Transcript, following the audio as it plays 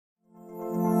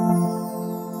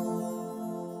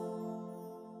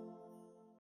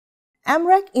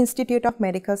Amrak Institute of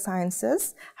Medical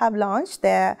Sciences have launched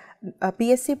their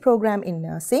BSc program in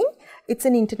nursing. It's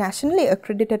an internationally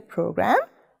accredited program.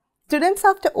 Students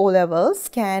after O-levels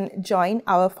can join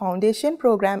our foundation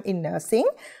program in nursing,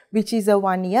 which is a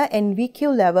one-year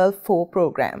NVQ level 4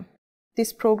 program.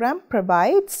 This program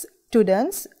provides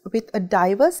students with a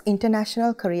diverse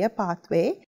international career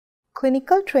pathway.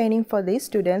 Clinical training for these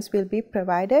students will be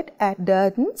provided at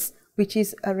Durdans, which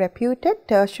is a reputed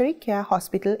tertiary care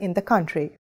hospital in the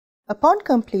country. Upon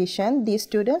completion, these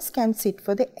students can sit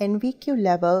for the NVQ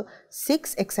level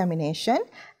 6 examination,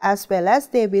 as well as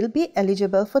they will be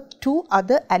eligible for 2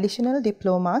 other additional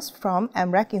diplomas from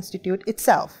Amrak Institute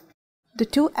itself. The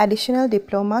 2 additional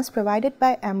diplomas provided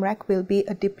by Amrak will be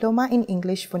a diploma in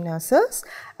English for nurses,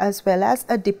 as well as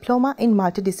a diploma in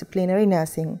multidisciplinary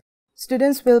nursing.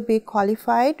 Students will be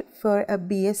qualified for a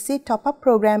BSc top-up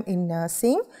program in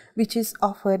nursing, which is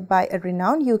offered by a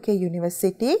renowned UK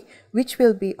university, which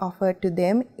will be offered to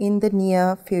them in the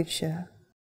near future.